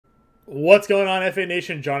What's going on, FA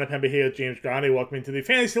Nation? Jon Impemba here with James Grande. Welcome into the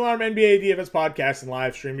Fantasy Lineup NBA DFS podcast and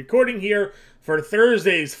live stream recording here for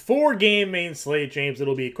Thursday's 4-game main slate. James,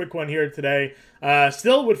 it'll be a quick one here today.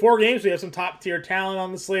 Still with 4 games, we have some top-tier talent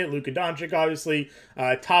on the slate. Luka Doncic, obviously,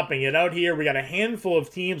 topping it out here. We got a handful of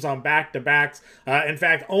teams on back-to-backs. In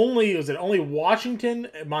fact, only Washington,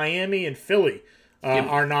 Miami, and Philly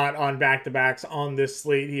are not on back-to-backs on this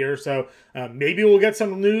slate here. So maybe we'll get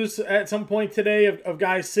some news at some point today of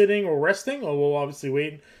guys sitting or resting. Or we'll obviously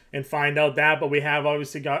wait and find out that. But we have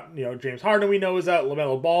obviously got, James Harden we know is out.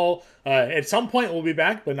 LaMelo Ball at some point will be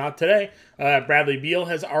back, but not today. Bradley Beal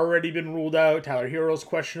has already been ruled out. Tyler Hero's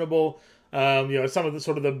questionable. Some of the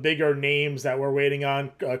sort of the bigger names that we're waiting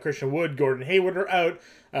on. Christian Wood, Gordon Hayward are out.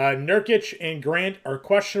 Nurkic and Grant are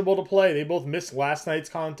questionable to play. They both missed last night's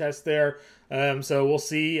contest there. So we'll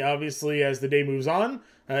see, obviously, as the day moves on.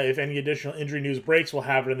 If any additional injury news breaks, we'll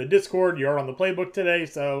have it in the Discord. You're on the playbook today,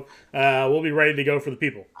 so we'll be ready to go for the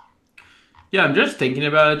people. Yeah, I'm just thinking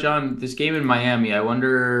about it, John. This game in Miami, I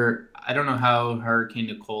don't know how Hurricane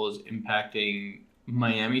Nicole is impacting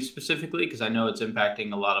Miami specifically, because I know it's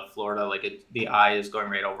impacting a lot of Florida. The eye is going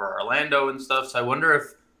right over Orlando and stuff. So I wonder if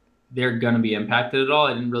they're going to be impacted at all.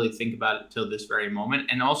 I didn't really think about it till this very moment.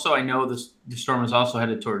 And also, I know the storm is also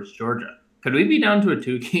headed towards Georgia. Could we be down to a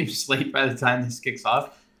 2-game slate by the time this kicks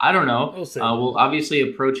off? I don't know. We'll obviously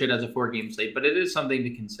approach it as a 4-game slate, but it is something to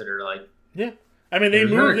consider. Yeah. I mean, they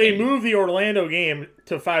moved the Orlando game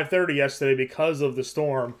to 5:30 yesterday because of the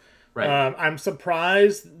storm. Right. I'm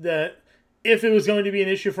surprised that if it was going to be an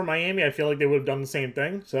issue for Miami, I feel like they would have done the same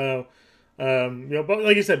thing. So, but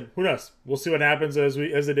like you said, who knows? We'll see what happens as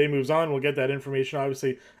the day moves on. We'll get that information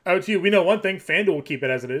obviously out to you. We know one thing: FanDuel will keep it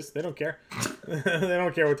as it is. They don't care. They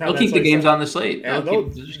don't care what time. They'll keep the games on the slate. Yeah,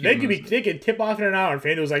 they could tip off in an hour, and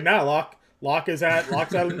FanDuel's like, nah, lock's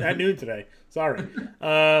out at noon today. Sorry.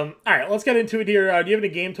 All right, let's get into it here. Do you have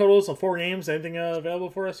any game totals on 4 games? Anything available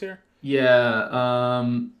for us here? Yeah.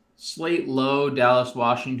 Slate low, Dallas,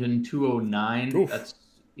 Washington 209. Oof.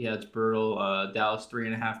 It's brutal. Dallas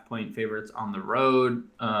 3.5-point favorites on the road.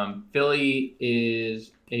 Philly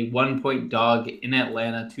is a 1-point dog in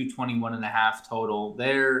Atlanta, 221.5 total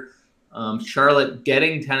there. Charlotte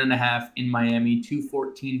getting 10.5 in Miami,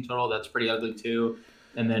 214 total. That's pretty ugly too.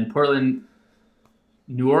 And then Portland,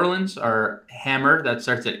 New Orleans are hammered. That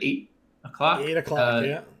starts at 8 o'clock. 8 o'clock,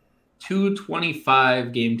 yeah.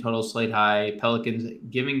 225 game total, slate high. Pelicans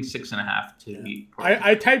giving 6.5 to beat Portland.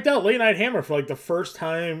 I typed out late night hammer for the first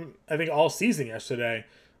time I think all season yesterday.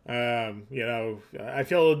 I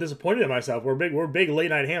feel a little disappointed in myself. We're big late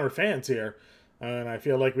night hammer fans here, and I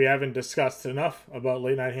feel like we haven't discussed enough about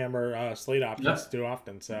late night hammer slate options too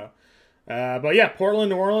often. So, but yeah, Portland,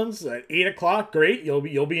 New Orleans at 8 o'clock. Great, you'll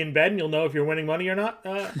be in bed and you'll know if you're winning money or not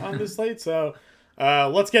on this slate. So,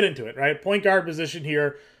 let's get into it. Right, point guard position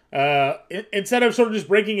here. Instead of sort of just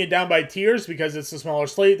breaking it down by tiers because it's a smaller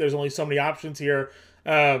slate, there's only so many options here.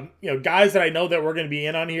 Guys that I know that we're going to be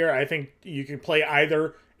in on here, I think you can play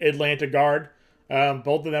either Atlanta guard.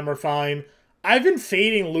 Both of them are fine. I've been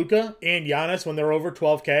fading Luka and Giannis when they're over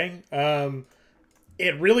 12K.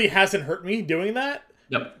 It really hasn't hurt me doing that.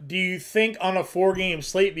 Yep. Do you think on a 4-game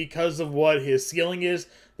slate, because of what his ceiling is,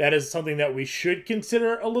 that is something that we should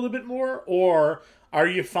consider a little bit more? Or are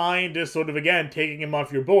you fine just sort of, again, taking him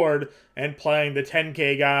off your board and playing the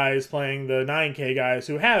 10K guys, playing the 9K guys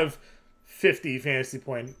who have 50 fantasy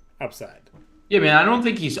point upside? Yeah, man, I don't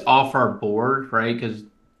think he's off our board, right? Because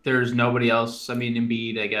there's nobody else. I mean,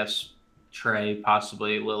 Embiid, I guess, Trey,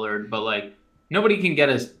 possibly Lillard, but nobody can get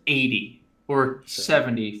us 80 or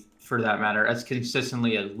 70 for that matter as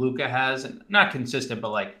consistently as Luka has. And not consistent,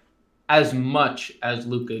 but as much as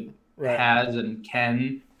Luka has and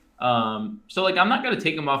can. So I'm not going to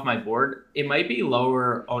take him off my board. It might be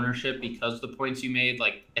lower ownership because the points you made,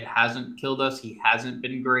 it hasn't killed us. He hasn't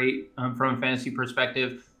been great from a fantasy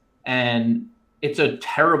perspective. And it's a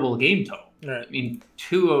terrible game total. Right. I mean,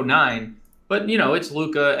 209, but it's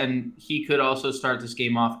Luka, and he could also start this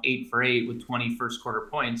game off 8 for 8 with 20 first quarter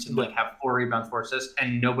points and have 4 rebounds, 4 assists,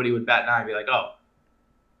 and nobody would bat an eye and be like, oh,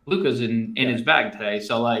 Luka's in his bag today.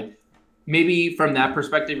 So maybe from that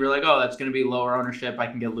perspective, you're like, oh, that's going to be lower ownership. I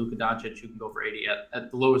can get Luka Doncic, who can go for 80 at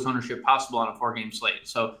the lowest ownership possible on a 4-game slate.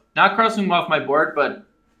 So not crossing him off my board, but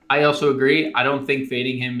I also agree. I don't think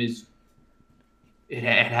fading him it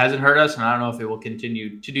hasn't hurt us, and I don't know if it will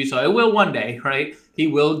continue to do so. It will one day, right? He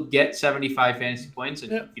will get 75 fantasy points,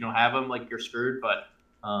 and if you don't have him, you're screwed. But,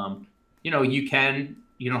 you can.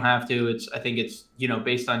 You don't have to. I think it's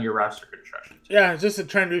based on your roster construction. Yeah, it's just a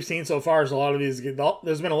trend we've seen so far. Is a lot of these.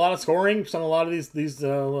 There's been a lot of scoring. A lot of these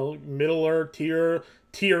middler tier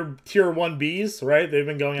tier 1Bs, right? They've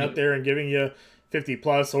been going out there and giving you 50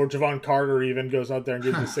 plus, or Javon Carter even goes out there and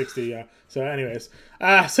gives you 60. Yeah. So anyways,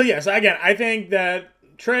 so again, I think that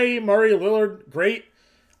Trey, Murray, Lillard, great.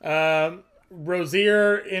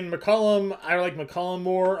 Rozier and McCollum, I like McCollum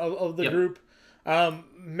more of the group.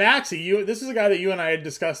 Maxey, this is a guy that you and I had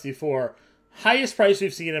discussed before. Highest price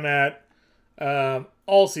we've seen him at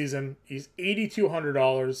all season. He's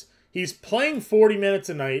 $8,200. He's playing 40 minutes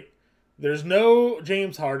a night. There's no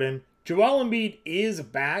James Harden. Joel Embiid is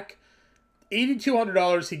back.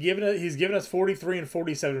 $8,200. He's given us 43 and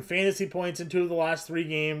 47 fantasy points in 2 of the last 3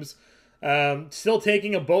 games. Still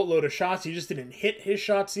taking a boatload of shots. He just didn't hit his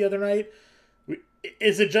shots the other night.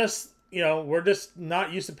 Is it just, we're just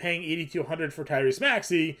not used to paying $8,200 for Tyrese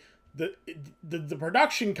Maxey? The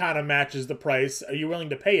production kind of matches the price. Are you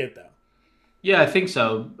willing to pay it though? Yeah, I think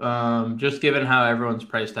so. Just given how everyone's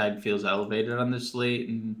price tag feels elevated on this slate,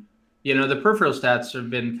 and the peripheral stats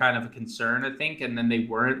have been kind of a concern, I think, and then they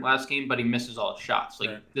weren't last game, but he misses all his shots.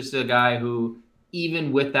 This is a guy who,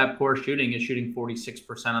 even with that poor shooting, is shooting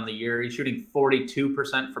 46% on the year. He's shooting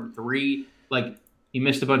 42% from 3. He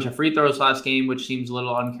missed a bunch of free throws last game, which seems a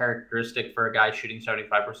little uncharacteristic for a guy shooting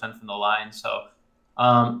 75% from the line. So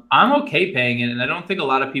I'm okay paying it, and I don't think a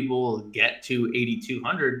lot of people will get to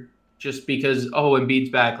 8,200 just because, Embiid's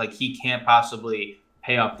back. He can't possibly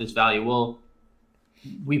pay off this value. Well,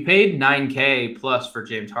 we paid $9K plus for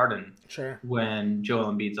James Harden when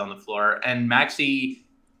Joel Embiid's on the floor, and Maxey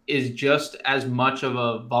is just as much of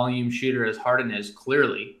a volume shooter as Harden is,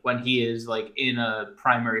 clearly, when he is in a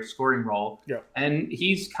primary scoring role. Yeah. And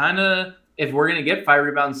he's kind of, if we're going to get 5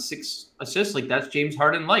 rebounds, 6 assists, that's James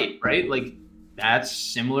Harden light, right? That's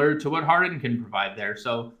similar to what Harden can provide there.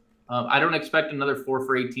 So I don't expect another 4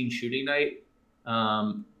 for 18 shooting night.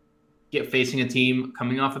 Facing a team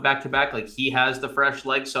coming off a back-to-back, he has the fresh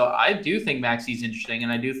leg. So I do think Maxey's interesting,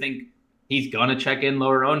 and I do think he's going to check in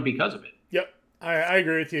lower owned because of it. Yep. I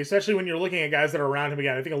agree with you, especially when you're looking at guys that are around him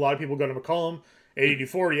again. I think a lot of people go to McCollum,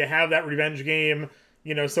 80-40. You have that revenge game,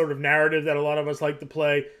 sort of narrative that a lot of us like to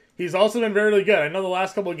play. He's also been very, really good. I know the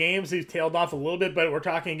last couple of games he's tailed off a little bit, but we're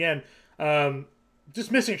talking again,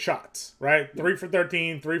 just missing shots, right? 3 for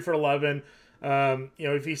 13, 3 for 11.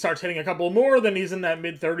 If he starts hitting a couple more, then he's in that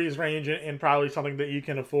mid-30s range and probably something that you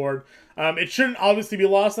can afford. It shouldn't obviously be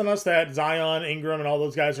lost on us that Zion, Ingram, and all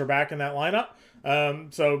those guys are back in that lineup.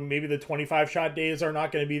 So maybe the 25-shot days are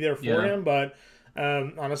not going to be there for him. But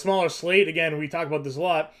on a smaller slate, again, we talk about this a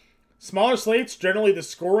lot. Smaller slates, generally the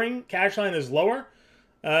scoring cash line is lower.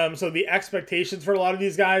 So the expectations for a lot of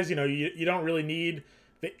these guys, you don't really need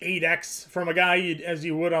the 8x from a guy as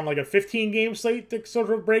you would on a 15-game slate to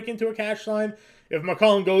sort of break into a cash line. If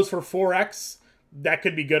McCollum goes for 4x, that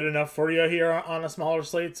could be good enough for you here on a smaller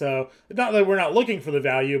slate. So not that we're not looking for the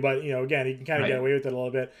value, but again, you can kind of get away with it a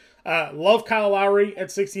little bit. Love Kyle Lowry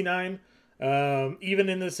at 69. Even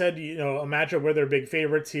in this head, a matchup where they're big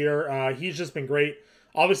favorites here. He's just been great.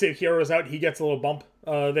 Obviously, if Hero's out, he gets a little bump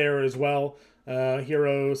there as well.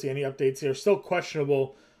 Hero, see any updates here? Still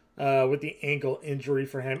questionable with the ankle injury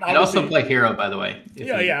for him. I'd also play Hero, by the way.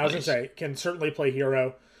 I was going to say, can certainly play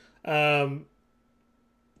Hero.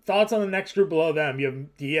 Thoughts on the next group below them? You have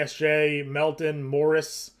DSJ, Melton,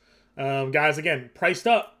 Morris. Guys, again, priced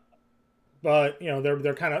up. But,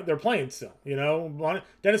 they're playing still,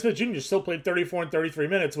 Dennis Smith Jr. still played 34 and 33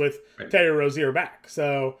 minutes with Terry Rozier back.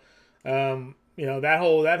 So, that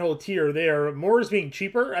whole tier there. Morris being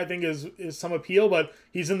cheaper, I think, is some appeal, but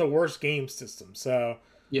he's in the worst game system. So,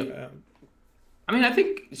 I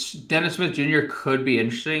think Dennis Smith Jr. could be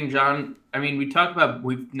interesting, John.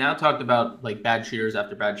 We've now talked about bad shooters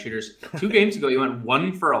after bad shooters. 2 games ago, he went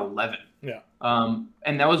 1 for 11. Yeah.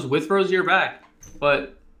 And that was with Rozier back.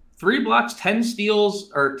 But 3 blocks, 10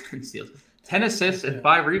 steals, 10 assists, and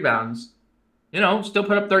 5 rebounds. Still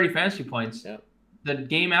put up 30 fantasy points. Yeah. The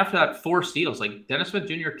game after that, 4 steals. Dennis Smith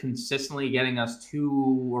Jr. consistently getting us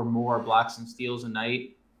 2 or more blocks and steals a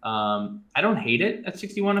night. I don't hate it at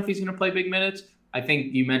 61 if he's going to play big minutes. I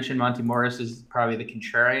think you mentioned Monty Morris is probably the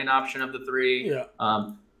contrarian option of the 3. Yeah.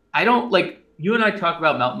 I don't you and I talk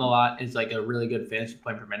about Melton a lot as a really good fantasy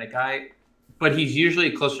point per minute guy, but he's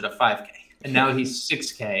usually closer to 5K, and now he's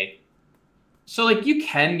 6K. So you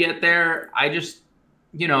can get there. I just,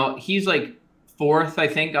 he's 4th, I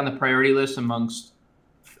think, on the priority list amongst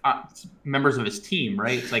members of his team,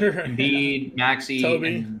 right? It's Embiid, Maxey,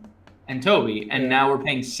 and Toby, and now we're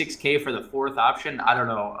paying 6K for the 4th option. I don't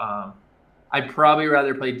know. I'd probably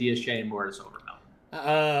rather play DSJ and Morris over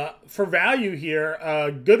Melton. For value here,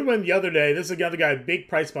 Goodwin the other day, this is another guy, big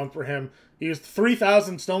price bump for him. He was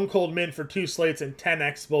 3,000 Stone Cold Mint for 2 slates and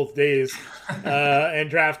 10x both days.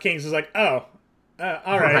 And DraftKings was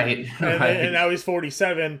All right. And now he's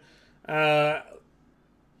 47.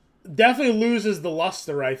 Definitely loses the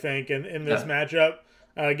luster, I think, in this matchup.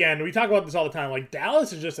 Again, we talk about this all the time. Like,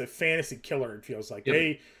 Dallas is just a fantasy killer, it feels like.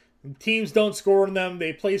 Teams don't score on them.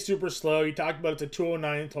 They play super slow. You talked about it's a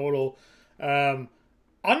 209 total.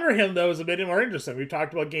 Under him, though, is a bit more interesting. We've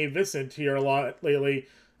talked about Gabe Vincent here a lot lately.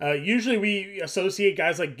 Usually we associate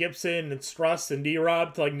guys like Gibson and Struss and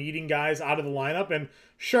D-Rob to like needing guys out of the lineup. And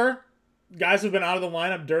sure, guys have been out of the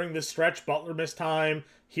lineup during this stretch. Butler missed time.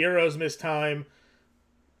 Heroes missed time.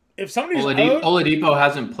 If somebody's Oladipo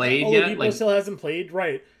hasn't played yet. Oladipo still hasn't played,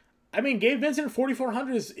 right? I mean, Gabe Vincent at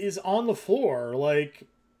 4,400 is on the floor. Like,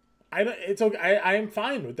 it's okay. I am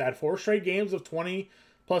fine with that. 4 straight games of 20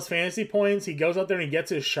 plus fantasy points. He goes out there and he gets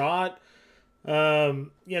his shot. Would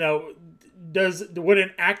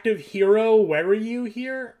an active hero worry you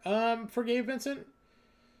here for Gabe Vincent?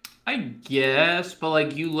 I guess, but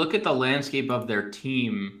like you look at the landscape of their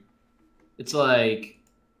team, it's like.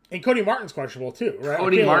 And Cody Martin's questionable too, right?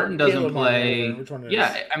 Cody Martin doesn't play.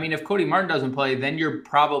 Yeah, I mean, if Cody Martin doesn't play, then you're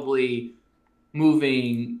probably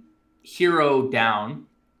moving Hero down.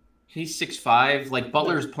 He's 6'5". Like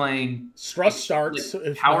Butler's playing. Struss starts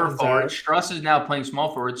power forward. Struss is now playing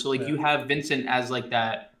small forward. So like you have Vincent as like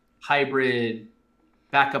that hybrid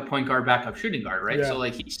backup point guard, backup shooting guard, right? Yeah. So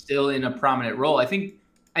like he's still in a prominent role. I think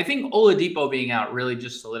Oladipo being out really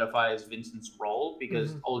just solidifies Vincent's role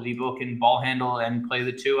because Oladipo can ball handle and play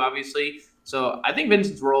the two, obviously. So I think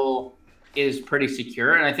Vincent's role is pretty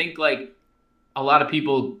secure. And I think like a lot of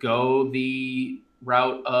people go the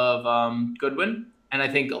route of Goodwin. And I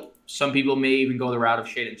think some people may even go the route of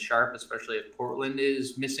Shaedon Sharpe, especially if Portland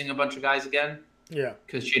is missing a bunch of guys again. Yeah.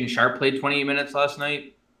 Because Shaedon Sharpe played 28 minutes last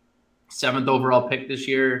night, 7th overall pick this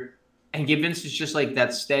year. And Gabe Vincent's just like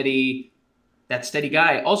that steady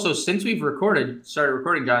guy. Also, since we've started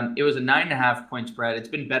recording, John, it was a 9.5 point spread. It's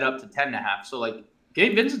been bet up to 10.5. So like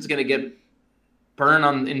Gabe Vincent's going to get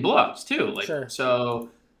burned in blowouts too. Like, sure. So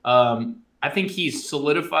I think he's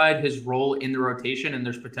solidified his role in the rotation, and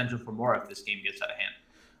there's potential for more if this game gets out of hand.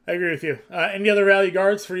 I agree with you. Any other value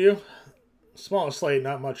guards for you? Small slate,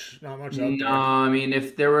 not much out there. No, I mean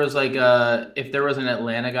if there was an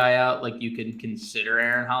Atlanta guy out, like you can consider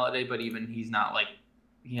Aaron Holiday, but even he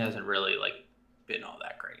hasn't really like been all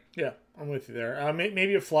that great. Yeah, I'm with you there.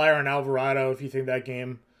 Maybe a flyer on Alvarado if you think that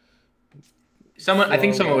game. I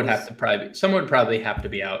think someone would probably have to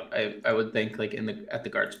be out. I would think like at the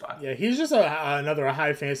guard spot. Yeah, he's just another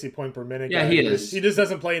high fantasy point per minute guy. Yeah, he is. He just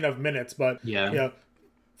doesn't play enough minutes, but yeah.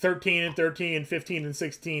 13 and 13, 15 and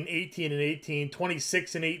 16, 18 and 18,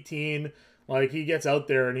 26 and 18. Like he gets out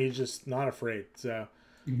there and he's just not afraid. So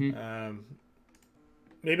maybe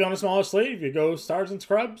on a smaller slate, if you go stars and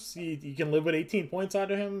scrubs, you can live with 18 points out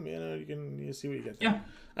of him. You can see what you get there.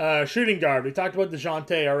 Yeah. Shooting guard. We talked about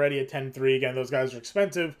DeJounte already at 10-3. Again, those guys are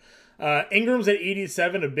expensive. Ingram's at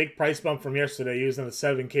 87, a big price bump from yesterday. He was in the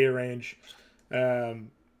 7K range.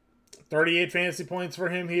 38 fantasy points for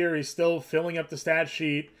him here. He's still filling up the stat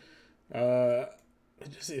sheet.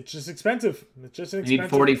 It's just expensive. It's just an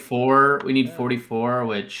expensive. We need 44. We need 44,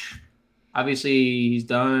 which obviously he's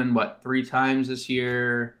done, 3 times this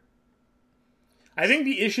year. I think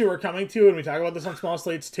the issue we're coming to, and we talk about this on small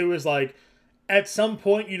slates too, is like at some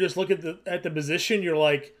point you just look at the position, you're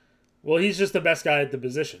like, well, he's just the best guy at the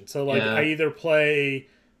position. So like I either play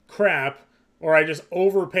crap or I just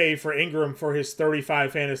overpay for Ingram for his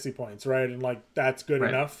 35 fantasy points, right? And like that's good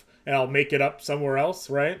enough, and I'll make it up somewhere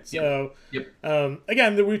else, right? So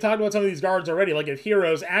again, we've talked about some of these guards already. Like if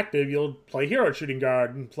Hero's active, you'll play Hero shooting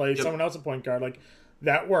guard and play someone else at point guard. Like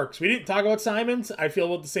that works. We didn't talk about Simons. I feel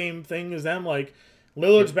about the same thing as them. Like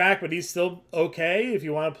Lillard's back, but he's still okay. If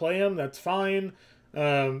you want to play him, that's fine.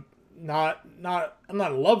 I'm not in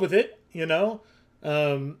love with it,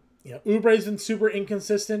 Oubre's been super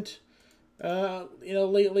inconsistent,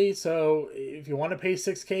 lately. So if you want to pay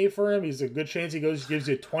 $6K for him, he's a good chance he gives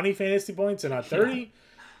you 20 fantasy points and not 30.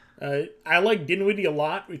 I like Dinwiddie a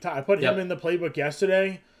lot. I put him in the playbook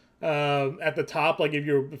yesterday. At the top, like if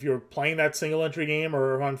you're playing that single entry game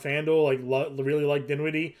or on FanDuel, like really like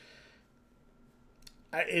Dinwiddie.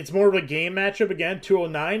 It's more of a game matchup again,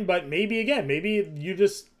 209, but maybe you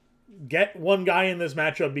just get one guy in this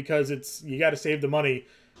matchup because you got to save the money,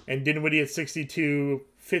 and Dinwiddie at 62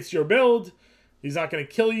 fits your build. He's not going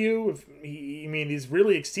to kill you. He's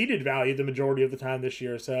really exceeded value the majority of the time this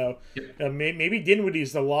year. So maybe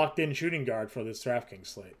Dinwiddie's the locked-in shooting guard for this DraftKings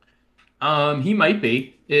slate. He might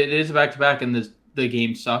be. It is a back-to-back, and the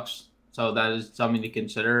game sucks. So that is something to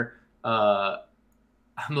consider.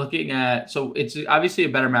 I'm looking at, so it's obviously a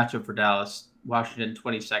better matchup for Dallas. Washington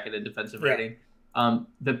 22nd in defensive rating.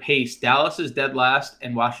 The pace, Dallas is dead last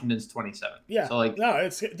and Washington's 27th. Yeah. So like, no,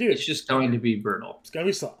 it's just going to be brutal. It's going to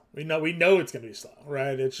be slow. We know it's going to be slow,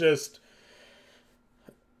 right? It's just,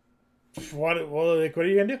 what are you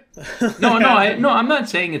going to do? No, I'm not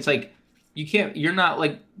saying it's like, you're not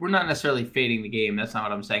like, we're not necessarily fading the game. That's not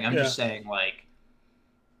what I'm saying. I'm just saying like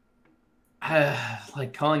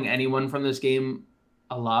calling anyone from this game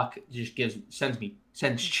a lock just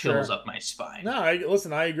sends chills up my spine. No,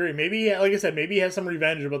 I agree. Maybe, like I said, maybe he has some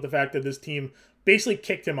revenge about the fact that this team basically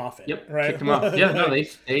kicked him off it. Yep, right? kicked him off. Yeah, no,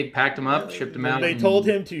 they packed him up, shipped him out. They told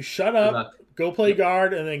him to shut up, go play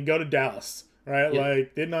guard, and then go to Dallas. Right? Yep.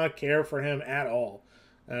 Like, did not care for him at all.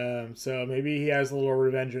 So maybe he has a little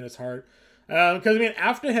revenge in his heart. Because, I mean,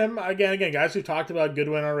 after him, again, guys who talked about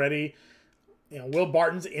Goodwin already, Will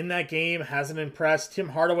Barton's in that game, hasn't impressed. Tim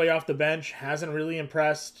Hardaway off the bench hasn't really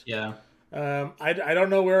impressed. Yeah. I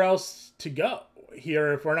don't know where else to go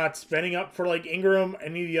here if we're not spending up for, like, Ingram,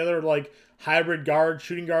 any of the other, like, hybrid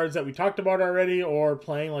shooting guards that we talked about already, or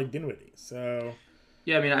playing, like, Dinwiddie. So...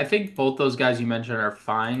 Yeah, I mean, I think both those guys you mentioned are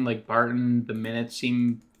fine. Like, Barton, the minutes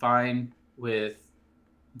seem fine with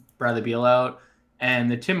Bradley Beal out. And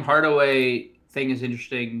the Tim Hardaway thing is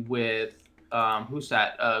interesting with, who's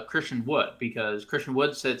that? Christian Wood, because Christian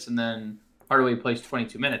Wood sits and then Hardaway plays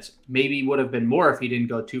 22 minutes. Maybe would have been more if he didn't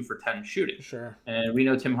go 2 for 10 shooting. Sure. And we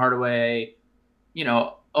know Tim Hardaway,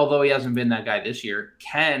 although he hasn't been that guy this year,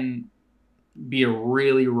 can be a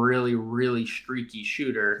really, really, really streaky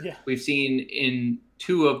shooter. Yeah. We've seen in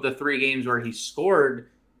 2 of the 3 games where he scored,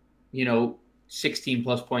 16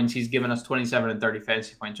 plus points, he's given us 27 and 30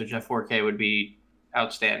 fantasy points, which at 4K would be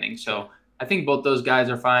outstanding. So I think both those guys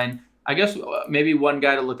are fine. I guess maybe one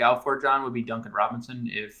guy to look out for, John, would be Duncan Robinson.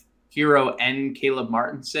 If Hero and Caleb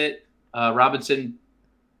Martin sit, Robinson,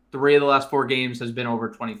 3 of the last 4 games has been over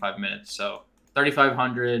 25 minutes. So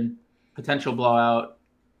 3,500, potential blowout.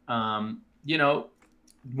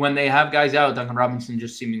 When they have guys out, Duncan Robinson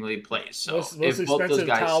just seemingly plays. So most expensive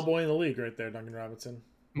towel boy in the league right there, Duncan Robinson.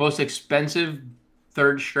 Most expensive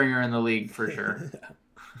third stringer in the league for sure.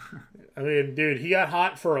 I mean, dude, he got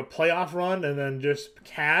hot for a playoff run and then just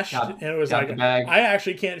cashed, and it was like, I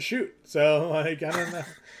actually can't shoot. So, like, I don't know.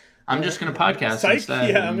 I'm just going to podcast Psych?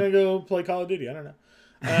 instead. Yeah, I'm going to go play Call of Duty. I don't know.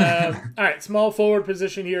 All right, small forward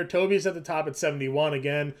position here. Toby's at the top at 71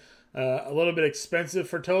 again. A little bit expensive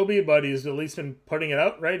for Toby, but he's at least been putting it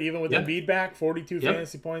up, right? Even with Embiid back, 42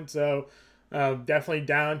 fantasy points. So definitely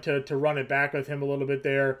down to run it back with him a little bit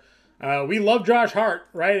there. We love Josh Hart,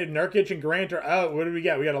 right? And Nurkic and Grant are out. What do we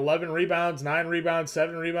get? We got 11 rebounds, 9 rebounds,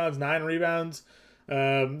 7 rebounds, 9 rebounds.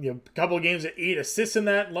 A couple of games at 8 assists in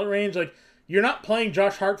that range. Like, you're not playing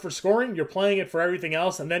Josh Hart for scoring. You're playing it for everything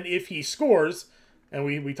else. And then if he scores, and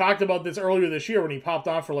we talked about this earlier this year when he popped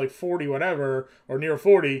off for like 40 whatever, or near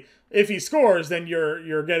 40. If he scores, then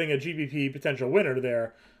you're getting a GPP potential winner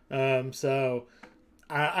there. So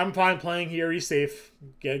I'm fine playing here. He's safe.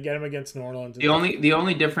 Get him against New Orleans. The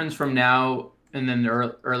only difference from now and then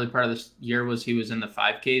the early part of this year was he was in the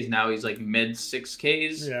 5Ks. Now he's like mid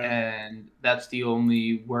 6Ks, and that's the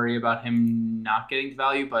only worry about him not getting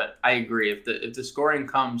value. But I agree, if the scoring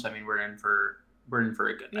comes, I mean, we're in for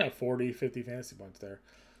a good night. 40, 50 fantasy points there.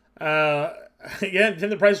 Again, then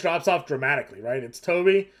the price drops off dramatically, right? It's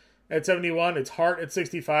Toby at 71. It's Hart at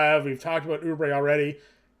 65. We've talked about Oubre already.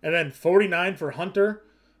 And then 49 for Hunter.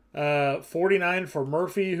 49 for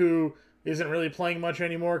Murphy, who isn't really playing much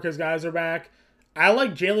anymore because guys are back. I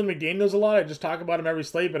like Jalen McDaniels a lot. I just talk about him every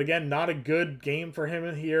slate. But again, not a good game for him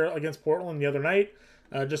in here against Portland the other night.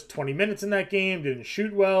 Just 20 minutes in that game. Didn't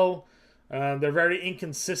shoot well. They're very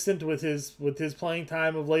inconsistent with his playing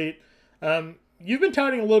time of late. You've been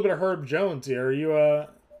touting a little bit of Herb Jones here. Are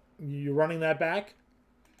you running that back?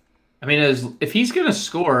 I mean, if he's gonna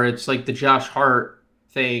score, it's like the Josh Hart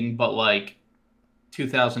thing, but like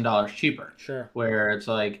 $2,000 cheaper. Sure. Where it's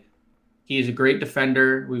like he's a great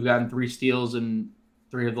defender. We've gotten 3 steals in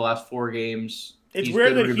 3 of the last 4 games. It's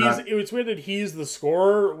weird that he's the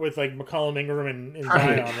scorer with like McCollum, Ingram, and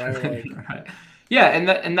Zion, right? Like, right. Yeah,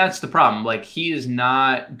 and that's the problem. Like, he is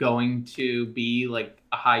not going to be like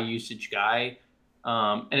a high usage guy.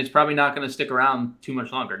 And it's probably not going to stick around too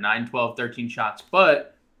much longer. 9, 12, 13 shots.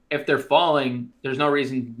 But if they're falling, there's no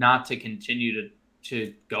reason not to continue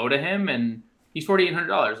to go to him. And he's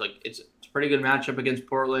 $4,800. Like, it's a pretty good matchup against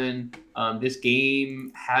Portland. This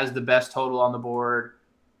game has the best total on the board.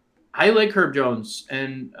 I like Herb Jones.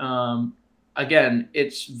 And again,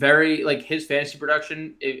 it's very, like, his fantasy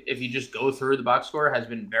production, if you just go through the box score, has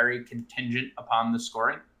been very contingent upon the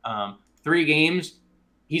scoring. 3 games,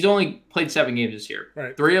 he's only played 7 games this year.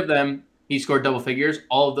 Right. 3 of them, he scored double figures.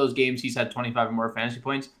 All of those games, he's had 25 or more fantasy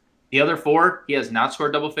points. The other 4, he has not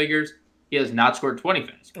scored double figures. He has not scored 20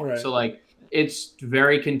 fantasy points. Right. So, like, it's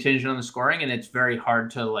very contingent on the scoring, and it's very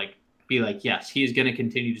hard to, like, be like, yes, he's going to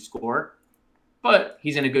continue to score. But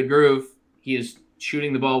he's in a good groove. He is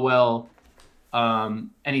shooting the ball well, and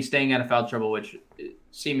he's staying out of foul trouble, which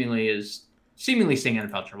seemingly staying out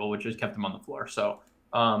of foul trouble, which has kept him on the floor. So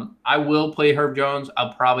I will play Herb Jones.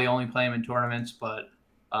 I'll probably only play him in tournaments, but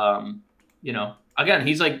again,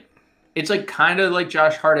 he's like, it's like kind of like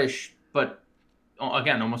Josh Hartish, but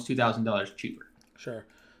again, almost $2,000 cheaper. Sure.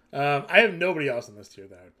 I have nobody else in this tier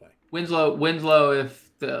that I would play. Winslow,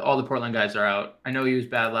 if all the Portland guys are out. I know he was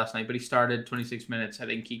bad last night, but he started 26 minutes. I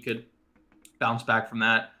think he could bounce back from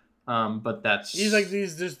that. But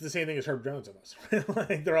he's just the same thing as Herb Jones almost.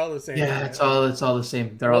 Like they're all the same. Yeah, it's all the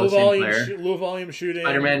same. They're all the same player. Low volume shooting.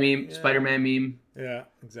 Spider-Man meme. Yeah,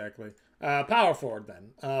 exactly. Power forward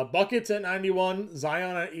then. Buckets at 91,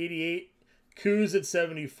 Zion at 88, Kuz at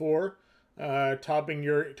 74. Topping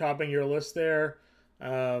your list there.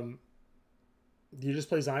 Do you just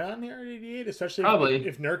play Zion here at 88, especially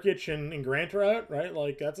if Nurkic and Grant are out, right?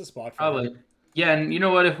 Like that's a spot for him. Yeah, and you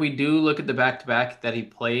know what? If we do look at the back-to-back that he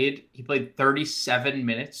played 37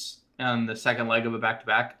 minutes on the second leg of a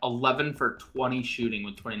back-to-back, 11 for 20 shooting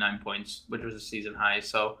with 29 points, which was a season high.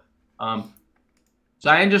 So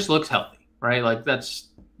Zion just looks healthy, right? Like that's,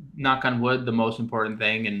 knock on wood, the most important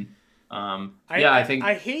thing. And I think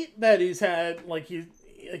I hate that he's had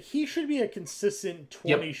he should be a consistent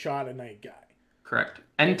 20 shot a night guy. Correct.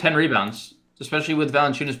 And 10 rebounds, especially with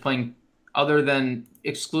Valanciunas playing, other than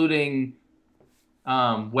excluding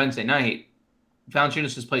Wednesday night,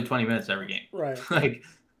 Valanciunas has played 20 minutes every game. Right. Like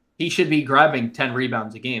he should be grabbing 10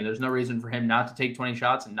 rebounds a game. There's no reason for him not to take 20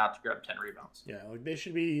 shots and not to grab 10 rebounds. Yeah, like they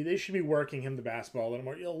should be working him the basketball a little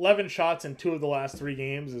more. 11 shots in 2 of the last 3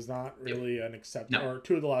 games is not really an acceptable, or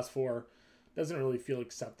 2 of the last 4 doesn't really feel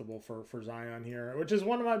acceptable for Zion here, which is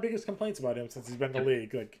one of my biggest complaints about him since he's been in the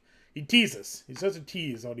league. Like he teases. He's such a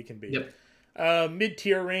tease what he can be.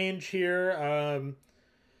 Mid-tier range here.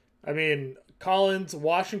 I mean, Collins,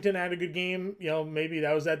 Washington had a good game. Maybe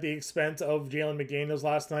that was at the expense of Jalen McDaniels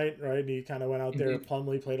last night, right? He kind of went out there.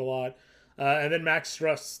 Plumlee played a lot. And then Max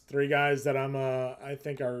Struss, 3 guys that I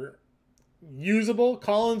think are usable.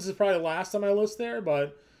 Collins is probably last on my list there,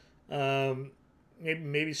 but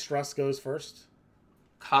maybe Struss goes first.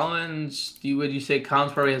 Collins, would you say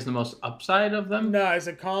Collins probably has the most upside of them? No, I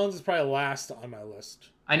said Collins is probably last on my list.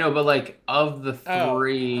 I know, but like of the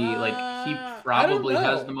 3, he probably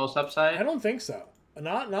has the most upside. I don't think so.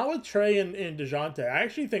 Not with Trey and DeJounte. I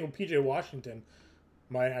actually think PJ Washington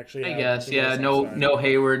might actually. I guess, yeah. No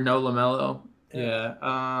Hayward, no LaMelo. Yeah.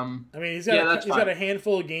 I mean, he's got a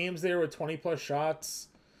handful of games there with 20+ shots.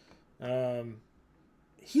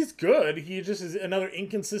 He's good. He just is another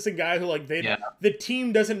inconsistent guy who the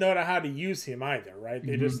team doesn't know how to use him either, right?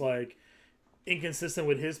 They just inconsistent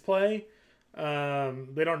with his play.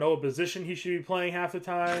 They don't know what position he should be playing half the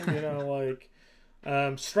time.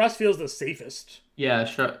 Struss feels the safest. Yeah,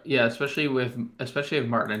 sure. Yeah, especially if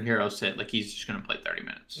Martin and Hero sit, like he's just gonna play 30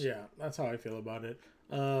 minutes. Yeah, that's how I feel about it.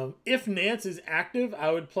 If Nance is active,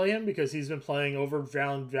 I would play him because he's been playing over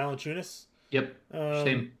Valanciunas. Yep.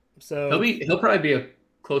 Same. So he'll probably be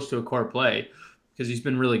close to a core play because he's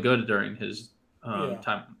been really good during his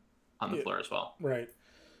time on the floor as well. Right.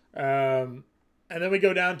 And then we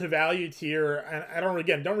go down to value tier, and I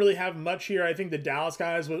don't really have much here. I think the Dallas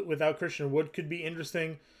guys without Christian Wood could be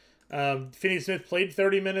interesting. Finney-Smith played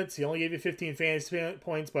 30 minutes. He only gave you 15 fantasy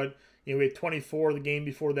points, but we had 24 the game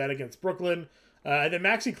before that against Brooklyn. And then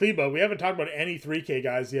Maxi Kleber, we haven't talked about any 3K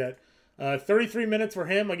guys yet. 33 minutes for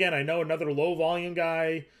him. Again, I know another low volume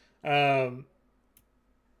guy.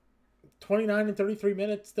 29 and 33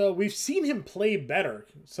 minutes though. We've seen him play better.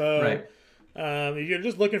 So right. If you're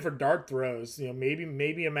just looking for dart throws, maybe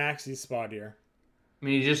a Maxi spot here. I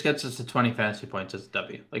mean, he just gets us to 20 fantasy points as a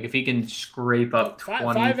W. Like if he can scrape up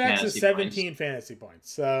 20 5x is 17 fantasy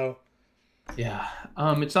points. So yeah,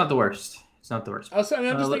 it's not the worst. It's not the worst. I'm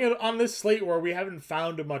just thinking on this slate where we haven't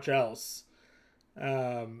found much else. He's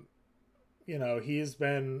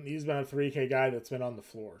been a 3K guy that's been on the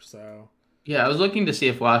floor. So yeah, I was looking to see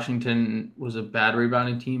if Washington was a bad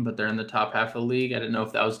rebounding team, but they're in the top half of the league. I didn't know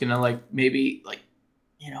if that was gonna maybe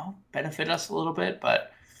benefit us a little bit,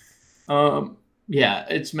 but yeah,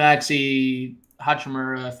 it's Maxi,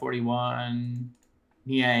 Hachimura 41,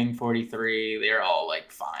 Niang 43. They're all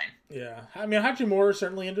fine. Yeah, I mean Hachimura is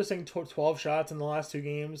certainly interesting. 12 shots in the last 2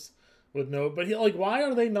 games with but why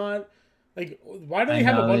are they not why do they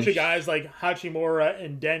have a bunch of guys like Hachimura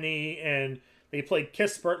and Denny and they play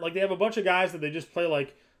Kispert? They have a bunch of guys that they just play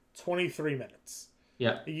 23 minutes.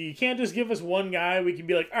 Yeah. You can't just give us one guy. We can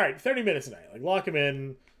be like, all right, 30 minutes a night. Like, lock him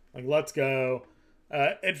in. Like, let's go.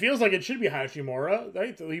 It feels like it should be Hachimura,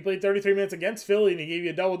 right? He played 33 minutes against Philly, and he gave you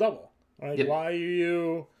a double-double. Like, Yep. why are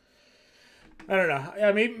you... I don't know.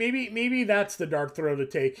 Yeah, maybe that's the dark throw to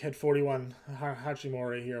take at 41.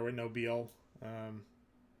 Hachimura here with no Beal.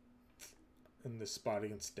 In this spot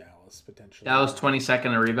against Dallas, potentially. Dallas 22nd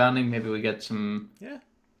in rebounding. Maybe we get some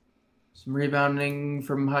rebounding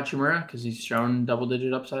from Hachimura because he's shown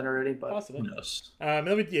double-digit upside already, but possibly. Who knows?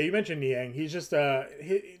 You mentioned Niang. He's just I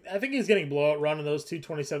think he's getting blowout run in those 2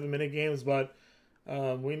 27-minute games, but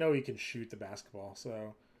we know he can shoot the basketball.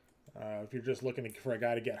 So if you're just looking for a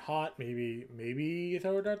guy to get hot, maybe you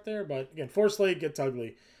throw it out there. But again, 4 slate gets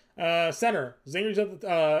ugly. Center Zingers at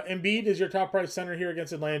the Embiid is your top price center here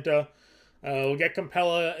against Atlanta. We'll get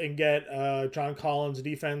Capella and get John Collins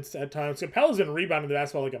defense at times. Capella's been rebounding the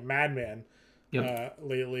basketball like a madman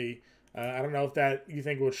lately. I don't know if that you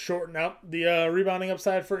think would shorten up the rebounding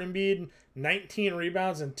upside for Embiid. 19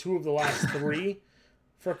 rebounds in 2 of the last 3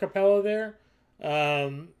 for Capella there.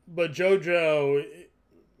 But JoJo,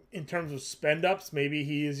 in terms of spend ups, maybe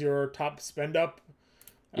he's your top spend up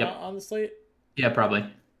on the slate. Yeah, probably.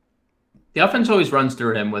 The offense always runs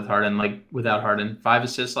through him with Harden, like without Harden. 5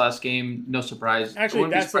 assists last game, no surprise. Actually,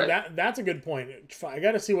 that's a good point. I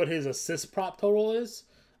got to see what his assist prop total is.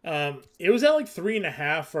 It was at like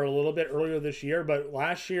 3.5 for a little bit earlier this year, but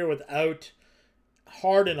last year without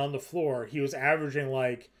Harden on the floor, he was averaging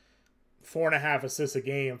like 4.5 assists a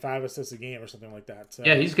game, 5 assists a game, or something like that. So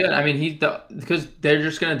yeah, he's good. I mean, because they're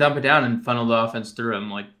just gonna dump it down and funnel the offense through him,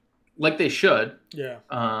 like they should. Yeah.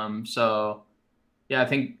 So. Yeah, I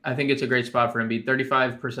think it's a great spot for Embiid.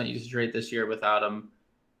 35% usage rate this year without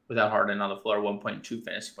Harden on the floor, 1.2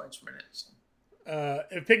 fantasy points per minute. So.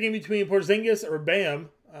 If picking between Porzingis or Bam,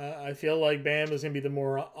 I feel like Bam is going to be the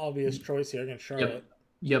more obvious choice here against Charlotte.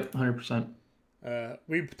 Yep, 100%.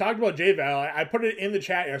 We talked about J-Val. I put it in the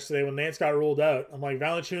chat yesterday when Nance got ruled out. I'm like,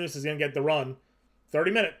 Valanciunas is going to get the run.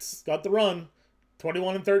 30 minutes, got the run.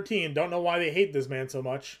 21 and 13. Don't know why they hate this man so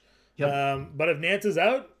much. Yep. But if Nance is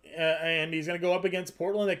out, and he's going to go up against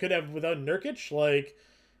Portland that could have without Nurkic, like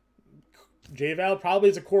J-Val probably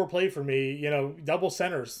is a core play for me. Double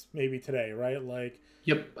centers maybe today, right? Like,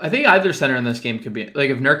 yep. I think either center in this game could be like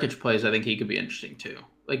if Nurkic plays, I think he could be interesting too.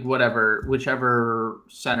 Like whichever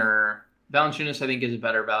center. Valanciunas I think is a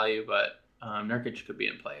better value, but Nurkic could be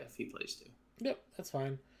in play if he plays too. Yep, that's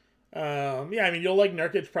fine. I mean you'll like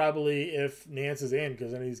Nurkic probably if Nance is in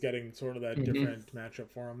because then he's getting sort of that different matchup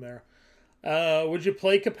for him there. Would you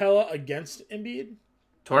play Capella against Embiid?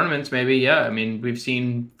 Tournaments, maybe, yeah. I mean, we've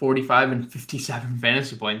seen 45 and 57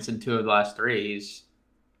 fantasy points in 2 of the last 3. He's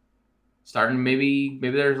starting, maybe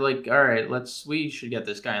there's like, all right, we should get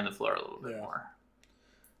this guy on the floor a little bit more.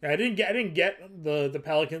 Yeah, I didn't get the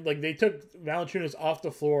Pelicans. Like, they took Valanciunas off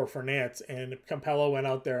the floor for Nance, and Capella went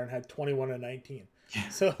out there and had 21 and 19. Yeah.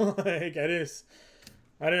 So, like, I didn't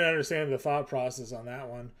understand the thought process on that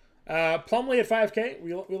one. Plumlee at 5K.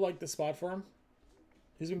 We like this spot for him.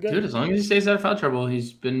 He's been good. Dude, as long as he stays out of foul trouble,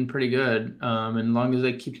 he's been pretty good. And as long as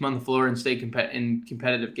they keep him on the floor and stay in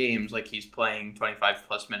competitive games, like he's playing 25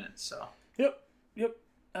 plus minutes. So. Yep.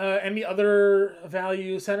 Any other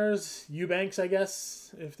value centers? Eubanks, I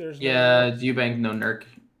guess. If there's Eubank, no Nurk.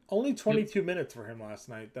 Only 22 minutes for him last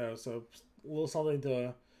night though, so a little something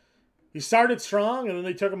to. He started strong, and then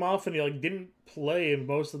they took him off, and he didn't play in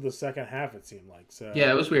most of the second half. It seemed like so.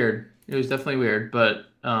 Yeah, it was weird. It was definitely weird, but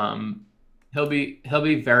he'll be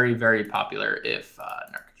very, very popular if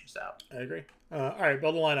Nurkic is out. I agree. All right,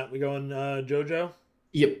 build a lineup. We going JoJo.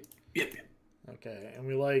 Yep. Okay, and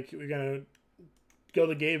we're gonna go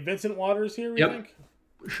the Gabe Vincent Waters here. We think.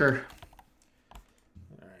 Sure.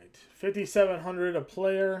 All right, 5,700 a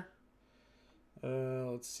player.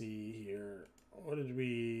 Let's see here. What did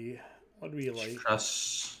we like?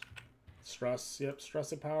 Struss. Yep.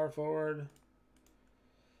 Struss at power forward.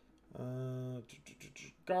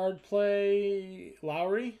 Guard play.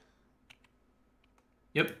 Lowry.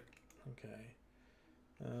 Yep. Okay.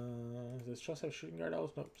 Does Struss have shooting guard? Oh,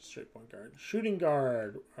 no, just straight point guard. Shooting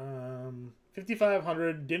guard.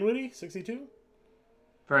 5,500. Dinwiddie. 62.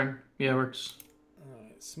 Fine. Yeah, works. All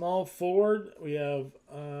right. Small forward. We have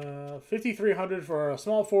 5,300 for a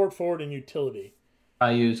small forward and utility.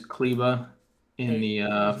 I use Kleba in the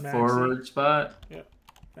forward spot. Yep.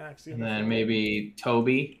 Maxi. And then maybe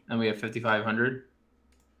Toby. And we have 5,500.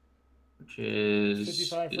 Which is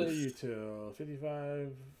 55 for you two.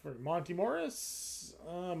 55 for Monty Morris.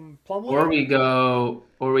 Plumlee.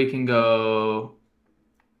 Or we can go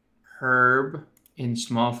Herb in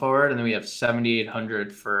small forward, and then we have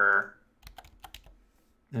 7,800 for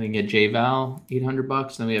Then we get J-Val,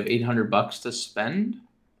 $800. Then we have $800 to spend.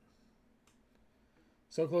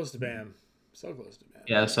 So close to Bam. So close to Bam.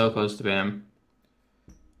 Yeah, so close to Bam.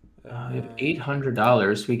 We have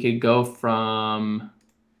 $800. We could go from...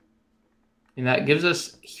 And that gives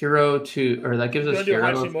us Hero to... Or that gives us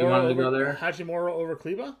Hero if we wanted to go there. Hachimura over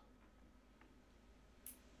Kleba?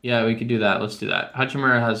 Yeah, we could do that. Let's do that.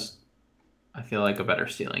 Hachimura has, I feel like, a better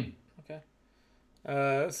ceiling. Okay.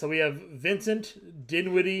 So we have Vincent,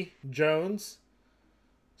 Dinwiddie, Jones,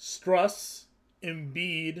 Struss,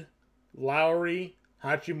 Embiid, Lowry,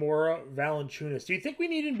 Hachimura, Valanciunas. Do you think we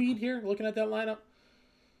need Embiid here, looking at that lineup?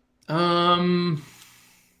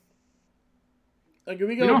 Like if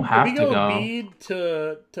we go Embiid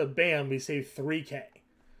to Bam, we save 3K.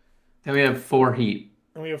 Then we have 4 Heat.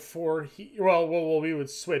 And we have 4 Heat. Well, we would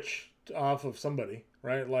switch off of somebody,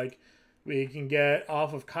 right? Like we can get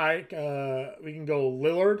off of we can go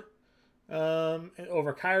Lillard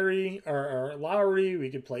over Kyrie or Lowry. We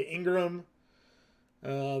could play Ingram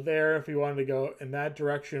there if we wanted to go in that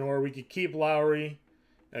direction, or we could keep Lowry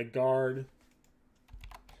at guard.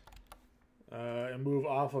 And move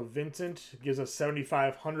off of Vincent. It gives us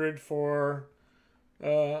 7,500 for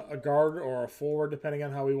a guard or a forward, depending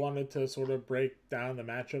on how we wanted to sort of break down the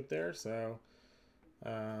matchup there. So,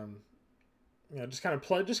 just kind of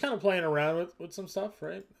playing around with some stuff,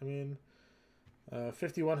 right? I mean,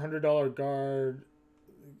 $5,100 guard.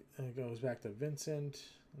 And it goes back to Vincent.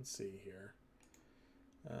 Let's see here.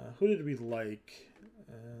 Who did we like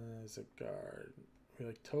as a guard? We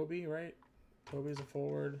like Toby, right? Toby's a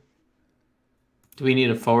forward. Do we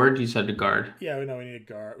need a forward? You said a guard. Yeah, we know we need a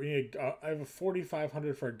guard. I have a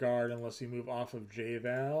 4,500 for a guard unless you move off of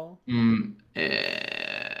J-Val.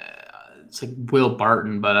 It's like Will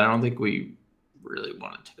Barton, but I don't think we really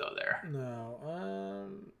wanted to go there. No.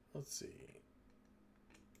 Let's see.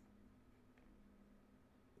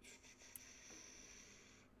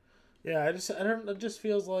 Yeah, it just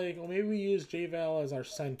feels like, well, maybe we use J-Val as our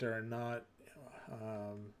center and not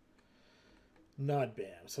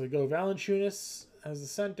Bam. So we go Valanciunas as the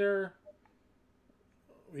center.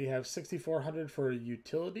 We have 6,400 for a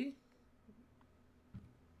utility.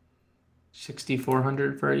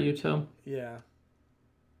 6,400 for a util? Yeah.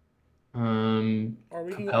 Or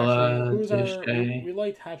we can Capella, we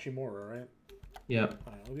liked Hachimura, right? Yep.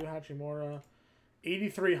 All right, we'll do Hachimura.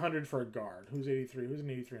 8,300 for a guard. Who's 83? Who's an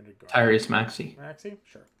 8,300 guard? Tyrese Maxey. Maxey?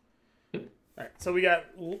 Sure. Yep. All right, so we got,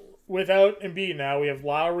 without Embiid now, we have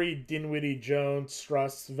Lowry, Dinwiddie, Jones,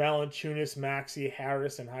 Struss, Valanciunas, Maxey,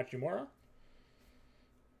 Harris, and Hachimura.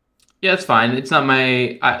 Yeah, it's fine. It's not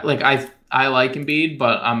I like Embiid,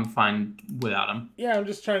 but I'm fine without him. Yeah, I'm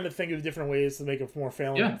just trying to think of different ways to make it more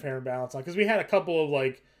fair and balanced on, because we had a couple of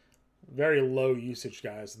like very low usage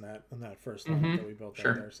guys in that first lineup that we built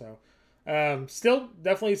out there. So still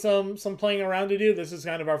definitely some playing around to do. This is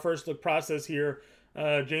kind of our first look process here.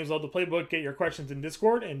 James, love the playbook. Get your questions in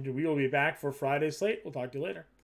Discord, and we will be back for Friday's slate. We'll talk to you later.